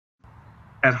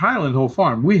At Highland Hole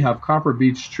Farm, we have copper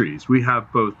beech trees. We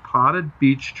have both potted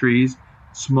beech trees,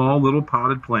 small little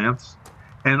potted plants,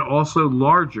 and also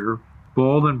larger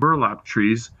balled and burlap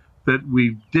trees that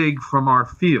we dig from our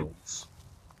fields.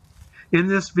 In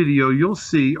this video, you'll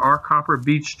see our copper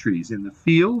beech trees in the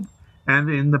field and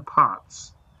in the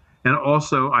pots. And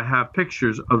also I have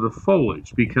pictures of the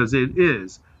foliage because it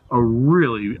is a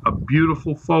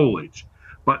beautiful foliage.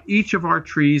 But each of our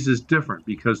trees is different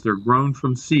because they're grown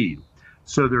from seed.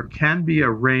 So there can be a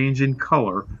range in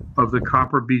color of the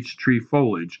copper beech tree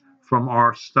foliage from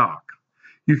our stock.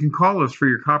 You can call us for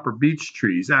your copper beech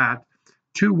trees at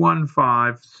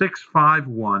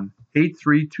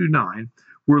 215-651-8329.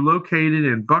 We're located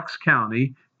in Bucks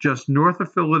County, just north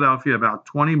of Philadelphia, about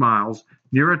 20 miles,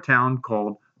 near a town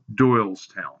called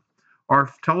Doylestown.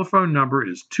 Our telephone number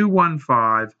is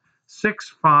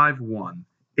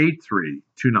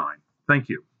 215-651-8329. Thank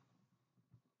you.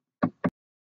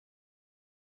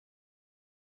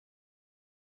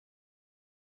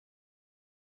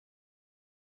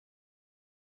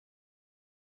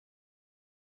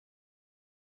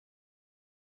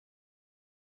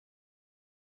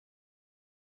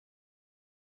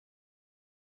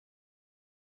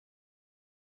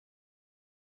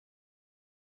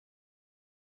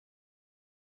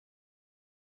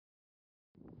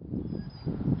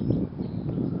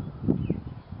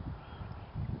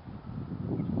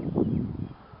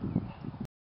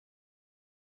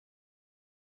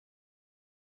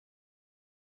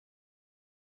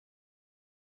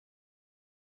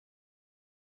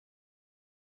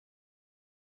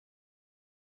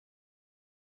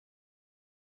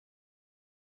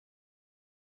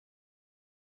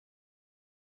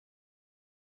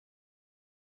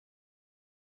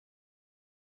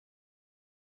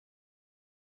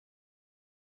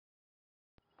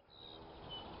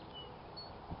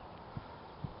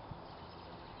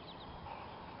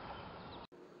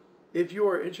 If you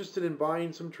are interested in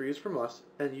buying some trees from us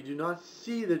and you do not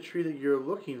see the tree that you're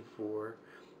looking for,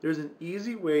 there's an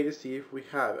easy way to see if we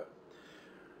have it.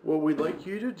 What we'd like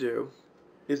you to do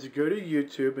is to go to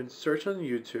YouTube and search on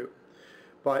YouTube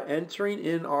by entering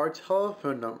in our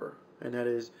telephone number, and that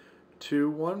is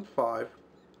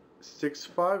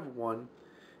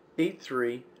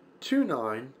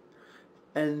 215-651-8329,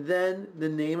 and then the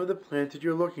name of the plant that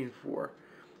you're looking for.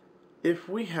 If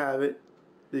we have it,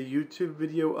 the YouTube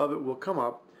video of it will come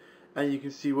up and you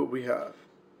can see what we have.